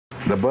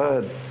The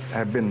birds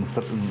have been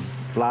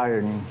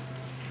flying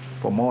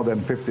for more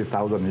than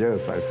 50,000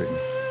 years, I think.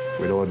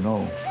 We don't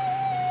know.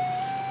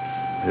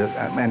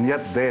 And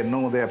yet they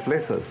know their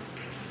places.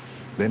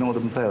 They know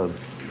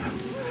themselves.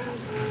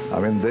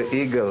 I mean, the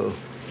eagle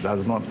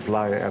does not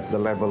fly at the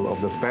level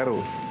of the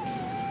sparrows.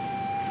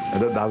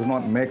 And it does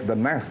not make the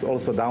nest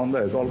also down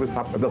there. It's always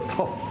up at the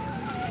top.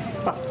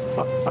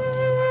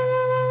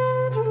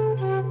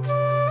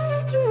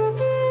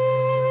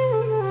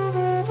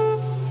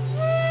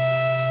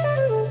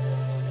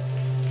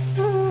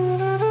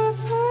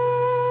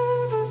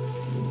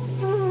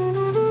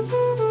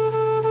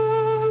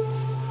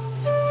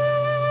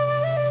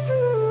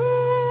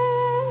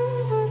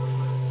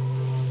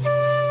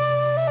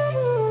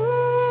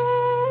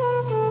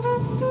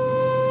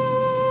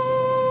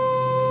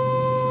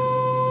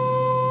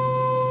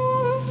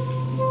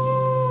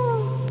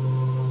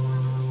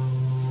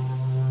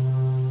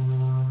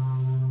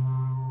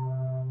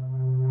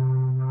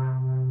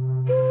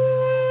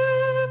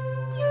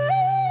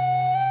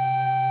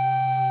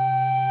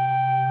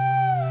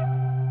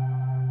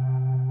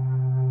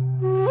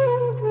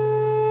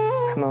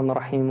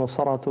 الرحيم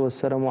والصلاة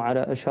والسلام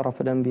على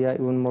أشرف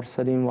الأنبياء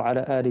والمرسلين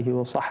وعلى آله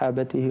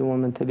وصحابته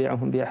ومن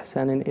تبعهم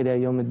بإحسان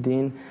إلى يوم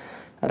الدين.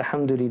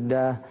 الحمد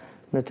لله.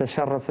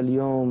 نتشرف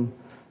اليوم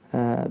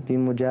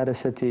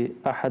بمجالسة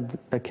أحد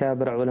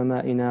أكابر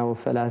علمائنا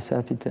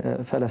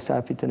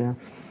وفلاسفتنا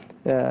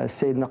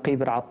السيد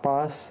نقيب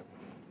العطاس،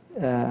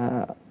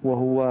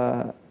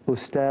 وهو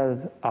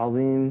أستاذ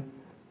عظيم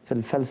في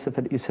الفلسفة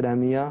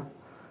الإسلامية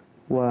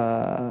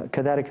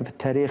وكذلك في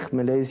التاريخ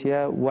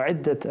ماليزيا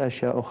وعدة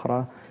أشياء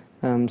أخرى.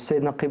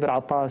 Sayyid Naquib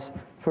Al-Attas,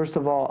 first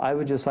of all, I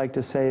would just like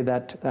to say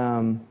that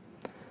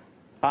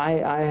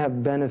I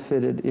have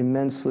benefited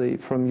immensely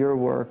from your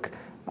work.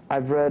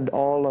 I've read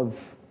all of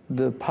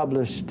the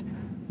published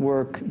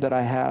work that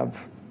I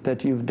have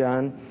that you've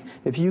done.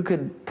 If you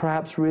could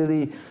perhaps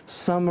really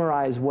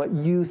summarize what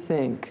you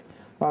think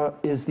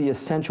is the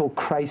essential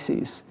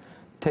crises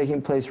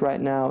taking place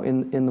right now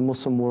in the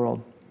Muslim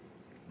world.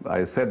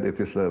 I said it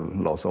is the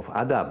loss of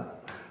adab,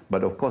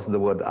 but of course the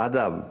word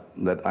adab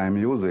that I'm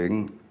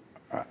using,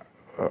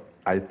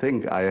 I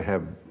think I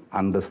have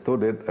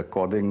understood it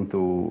according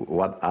to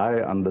what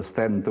I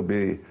understand to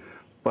be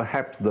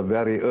perhaps the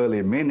very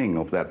early meaning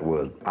of that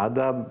word.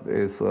 Adab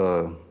is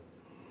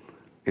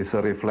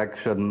a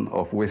reflection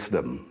of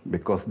wisdom,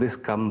 because this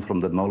comes from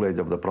the knowledge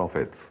of the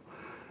prophets.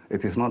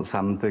 It is not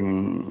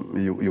something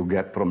you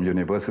get from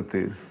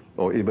universities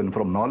or even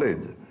from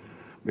knowledge,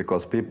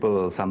 because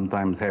people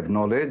sometimes have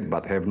knowledge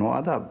but have no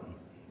adab.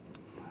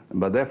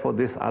 But therefore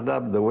this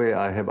adab, the way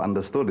I have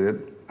understood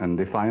it and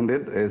defined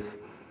it, is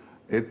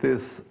it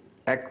is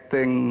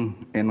acting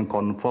in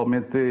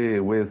conformity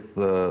with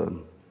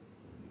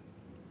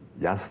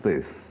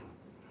justice,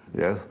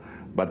 yes?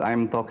 But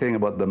I'm talking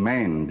about the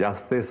main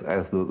justice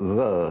as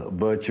the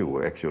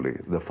virtue, actually,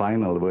 the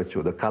final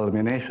virtue, the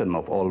culmination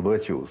of all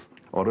virtues.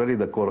 Already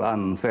the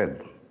Quran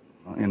said,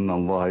 Inna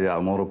Allah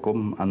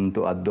ya'murukum an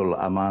tu'addul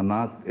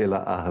amanat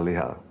ila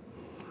ahliha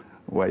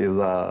wa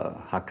idha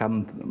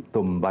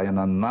hakamtum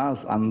bainan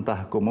nas an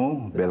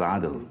tahkumu bil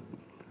adl.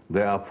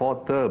 There are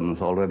 4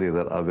 terms already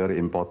that are very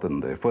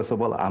important there. First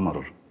of all,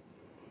 amr.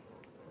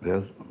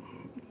 Yes,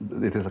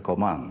 it is a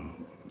command.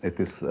 It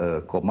is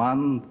a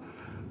command.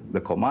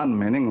 The command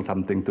meaning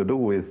something to do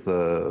with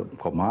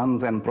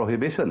commands and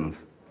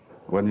prohibitions.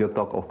 When you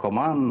talk of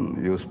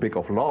command, you speak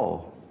of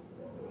law,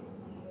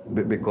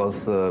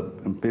 because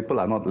people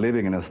are not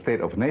living in a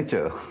state of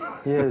nature.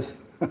 Yes.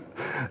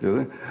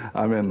 You see?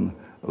 I mean,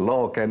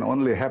 law can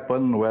only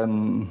happen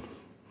when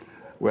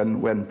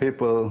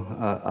people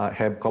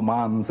have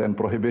commands and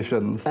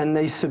prohibitions. And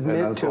they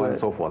submit and to so on it. and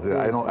so forth.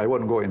 Yes. I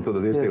won't go into the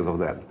details of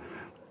that.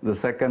 The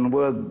second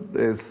word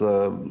is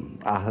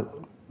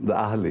the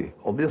ahli.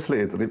 Obviously,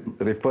 it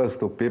refers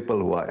to people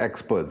who are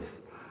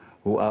experts,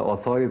 who are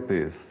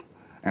authorities.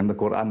 And the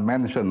Quran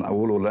mentioned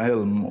ulul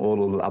ilm,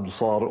 ulul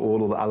absar,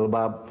 ulul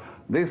albab.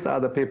 These are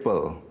the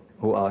people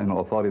who are in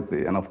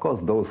authority. And of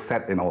course, those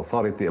set in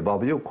authority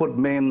above you could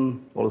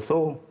mean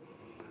also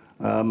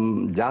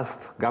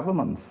just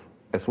governments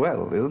as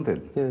well, isn't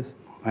it? Yes.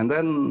 And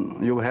then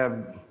you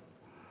have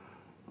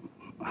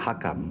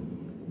hakam.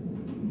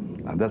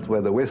 And that's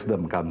where the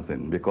wisdom comes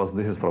in, because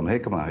this is from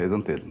hikmah,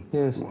 isn't it?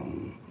 Yes.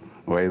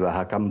 وَإِذَا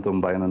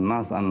حَكَمْتُمْ بَيْنَ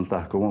النَّاسِ أَن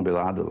تَحْكُمُوا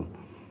بِالْعَدْلِ.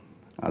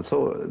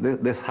 So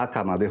this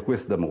hakama, this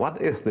wisdom,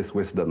 what is this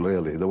wisdom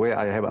really? The way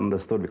I have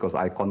understood, because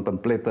I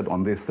contemplated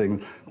on these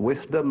things,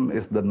 wisdom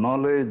is the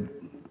knowledge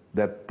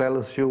that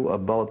tells you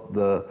about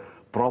the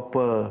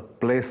proper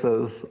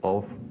places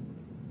of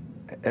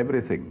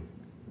everything.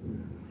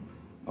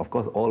 Of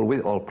course,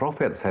 all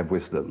prophets have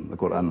wisdom. The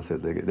Quran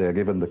said they are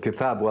given the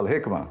kitab wal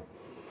hikmah.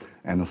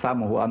 And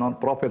some who are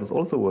not prophets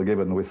also were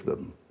given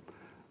wisdom.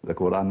 The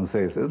Quran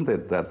says, isn't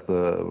it, that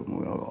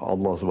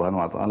Allah subhanahu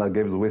wa ta'ala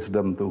gives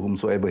wisdom to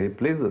whomsoever He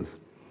pleases.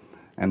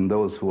 And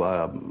those who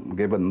are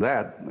given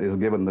that is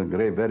given the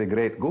very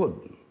great good.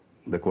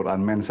 The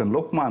Quran mentioned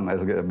Luqman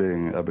as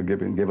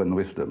being given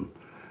wisdom.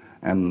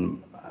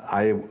 And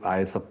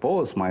I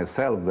suppose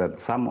myself that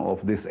some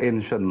of these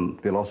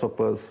ancient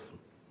philosophers,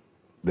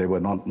 they were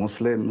not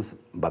Muslims,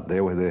 but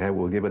they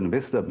were given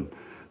wisdom.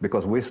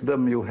 Because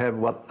wisdom, you have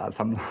what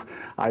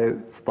I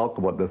talk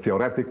about the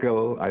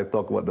theoretical, I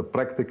talk about the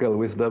practical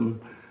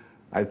wisdom.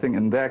 I think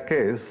in their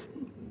case,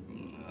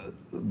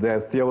 their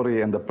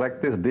theory and the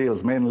practice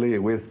deals mainly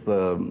with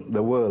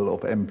the world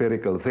of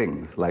empirical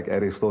things, like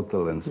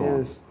Aristotle and so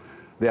on.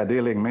 They are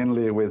dealing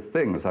mainly with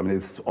things. I mean,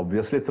 it's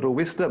obviously through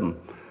wisdom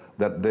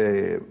that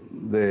they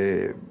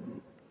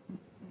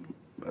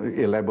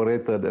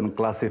elaborated and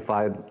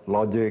classified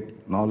logic,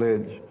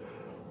 knowledge.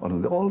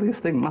 All these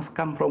things must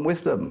come from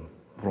wisdom,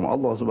 from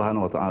Allah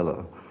subhanahu wa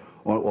ta'ala.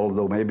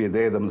 Although maybe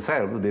they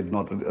themselves did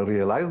not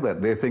realize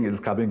that. They think it's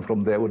coming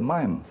from their own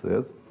minds,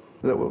 yes?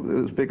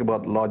 You speak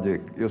about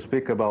logic, you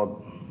speak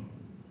about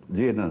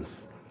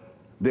genus,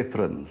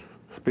 difference,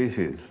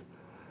 species.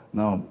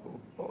 Now,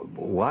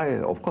 why?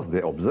 Of course,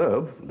 they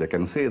observe, they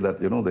can see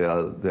that, you know, there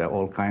are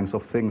all kinds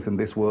of things in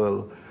this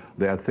world.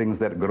 There are things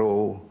that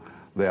grow,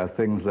 there are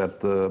things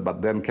that,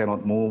 but then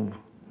cannot move,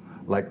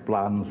 like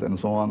plants and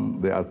so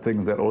on. There are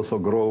things that also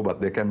grow, but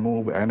they can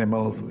move,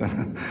 animals,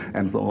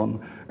 and so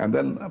on. And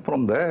then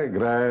from there,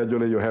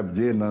 gradually you have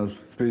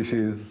genus,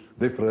 species,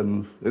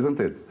 difference, isn't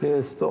it?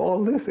 Yes. So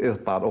all this is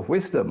part of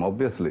wisdom,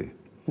 obviously.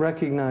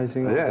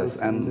 Recognizing all yes,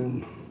 this.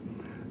 And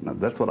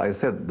that's what I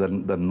said,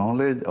 the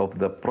knowledge of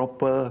the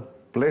proper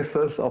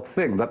places of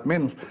things. That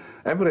means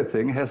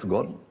everything has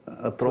got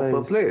a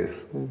proper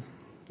place. Yes.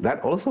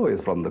 That also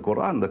is from the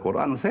Quran. The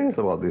Quran says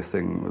about this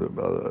thing,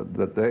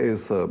 that there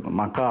is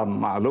maqam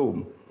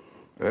ma'loom.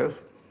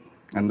 Yes?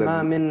 And then,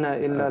 Ma minna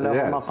illa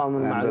lahu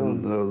maqamun ma'loom.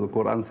 And then the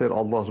Quran said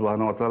Allah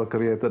subhanahu wa ta'ala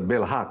created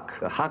bil haq.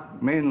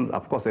 Haq means,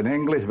 of course, in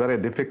English, very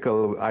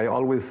difficult. I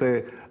always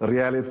say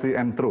reality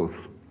and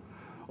truth.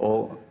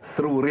 Or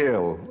true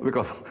real,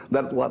 because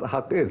that's what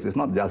haq is. It's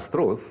not just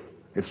truth,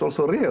 it's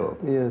also real.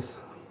 Yes.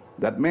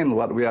 That means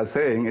what we are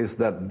saying is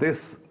that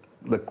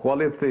the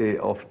quality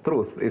of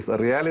truth is a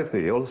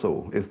reality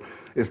also.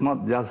 It's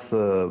not just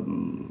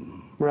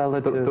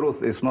relative.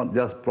 Truth is not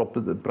just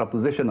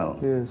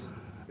propositional. Yes.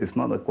 It's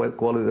not a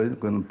quality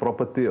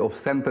property of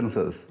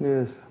sentences.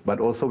 Yes. But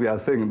also we are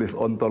saying this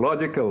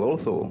ontological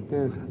also.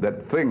 Yes.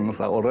 That things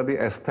are already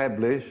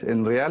established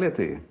in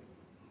reality,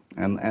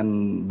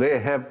 and they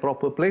have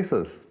proper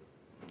places.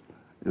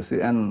 You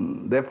see,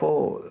 and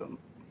therefore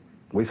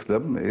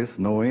wisdom is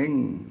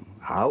knowing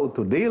how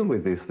to deal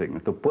with these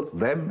things, to put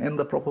them in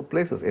the proper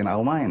places in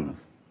our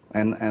minds.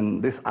 And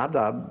this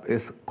adab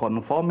is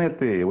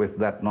conformity with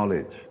that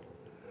knowledge.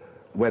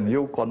 When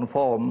you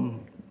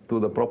conform to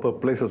the proper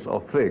places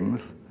of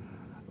things,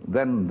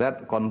 then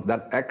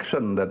that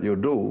action that you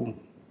do,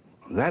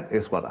 that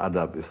is what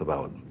adab is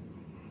about.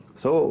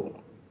 So,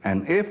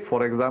 and if,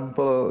 for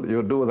example,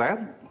 you do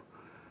that,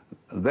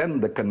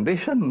 then the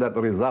condition that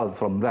results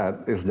from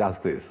that is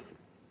justice.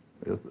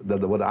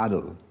 The word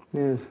adl.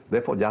 Yes.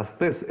 Therefore,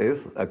 justice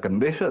is a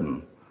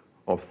condition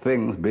of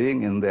things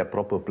being in their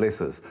proper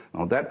places.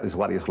 Now, that is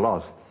what is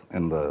lost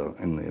in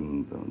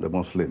the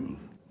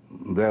Muslims.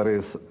 There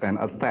is an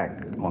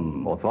attack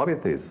on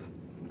authorities,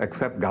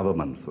 except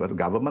governments. But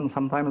governments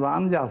sometimes are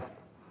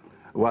unjust.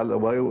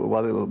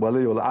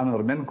 وَلِيُّ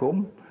الْأَمْرِ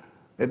مِنْكُمْ,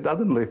 it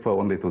doesn't refer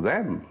only to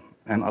them.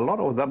 And a lot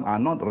of them are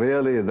not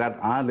really that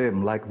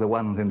alim like the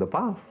ones in the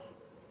past.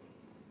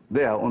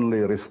 They are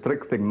only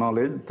restricting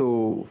knowledge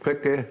to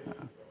fiqh,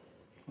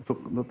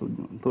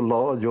 to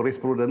law,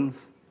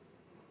 jurisprudence.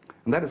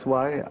 And that is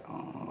why,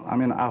 I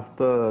mean,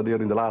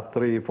 during the last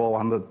 300,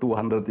 400,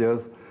 200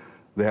 years,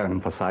 they are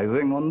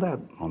emphasizing on that,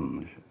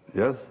 on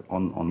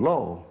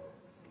law.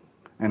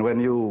 And when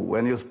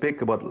you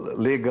speak about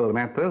legal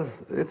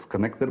matters, it's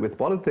connected with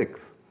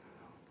politics.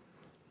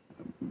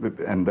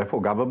 And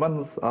therefore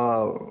governments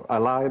are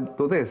allied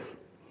to this.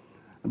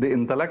 The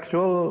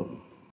intellectual